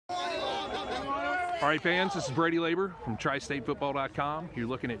All right, fans, this is Brady Laber from tristatefootball.com. You're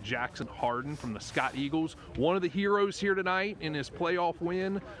looking at Jackson Hardin from the Scott Eagles, one of the heroes here tonight in his playoff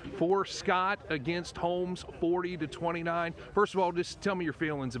win for Scott against Holmes, 40-29. First of all, just tell me your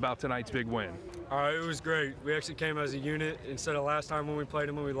feelings about tonight's big win. It was great. We actually came as a unit instead of last time when we played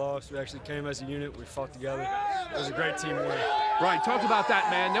them when we lost. We actually came as a unit. We fought together. It was a great team win. Right, talk about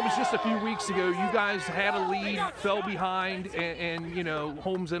that, man. That was just a few weeks ago. You guys had a lead, fell behind, and you know,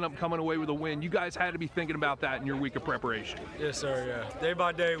 Holmes ended up coming away with a win. You guys had to be thinking about that in your week of preparation. Yes, sir, yeah. Day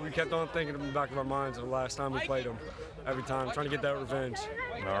by day, we kept on thinking in the back of our minds of the last time we played them. Every time, trying to get that revenge.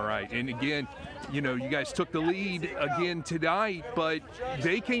 All right, and again, you know, you guys took the lead again tonight, but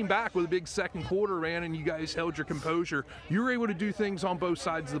they came back with a big second quarter, man, and you guys held your composure. You were able to do things on both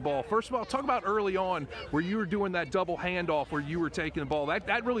sides of the ball. First of all, talk about early on where you were doing that double handoff where you were taking the ball.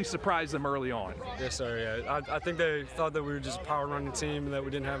 That really surprised them early on. Yes, sir, yeah. I think they thought that we were just a power running team and that we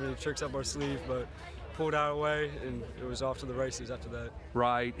didn't have any tricks up our sleeve, but pulled out away, and it was off to the races after that.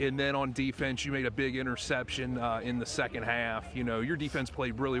 Right, and then on defense, you made a big interception in the second half. You know, your defense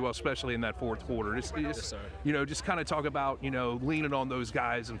played really well, especially in that fourth quarter. Yes, sir. You know, just kind of talk about, you know, leaning on those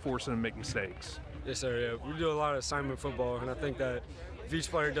guys and forcing them to make mistakes. Yes, sir, yeah. We do a lot of assignment football, and I think that if each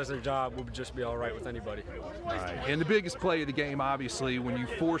player does their job, we'll just be all right with anybody. Right. And the biggest play of the game, obviously, when you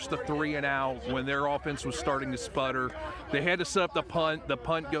forced the 3-and-out, when their offense was starting to sputter, they had to set up the punt. The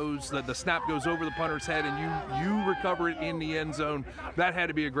punt goes, the snap goes over the punter's head, and you recover it in the end zone. That had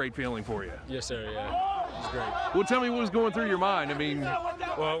to be a great feeling for you. Yes, sir. Yeah, it was great. Well, tell me what was going through your mind. I mean,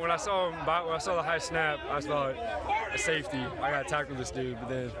 well, when I saw the high snap, I thought a safety. I got to tackle this dude, but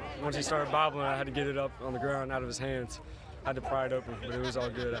then once he started bobbling, I had to get it up on the ground out of his hands. I had to pry it open, but it was all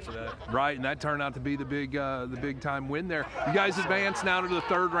good after that. Right, and that turned out to be the big time win there. You guys advance now to the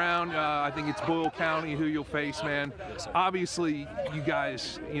third round. I think it's Boyle County who you'll face, man. Yes, sir. Obviously, you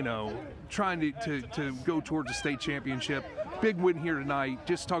guys, you know, trying to go towards a state championship. Big win here tonight.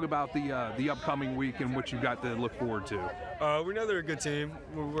 Just talk about the upcoming week and what you've got to look forward to. We know they're a good team.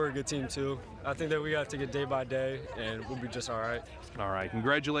 We're a good team too. I think that we got to take it day by day, and we'll be just all right. All right.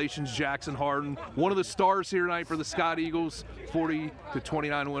 Congratulations, Jackson Hardin, one of the stars here tonight for the Scott Eagles.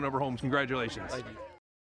 40-29 win over Holmes. Congratulations. Thank you.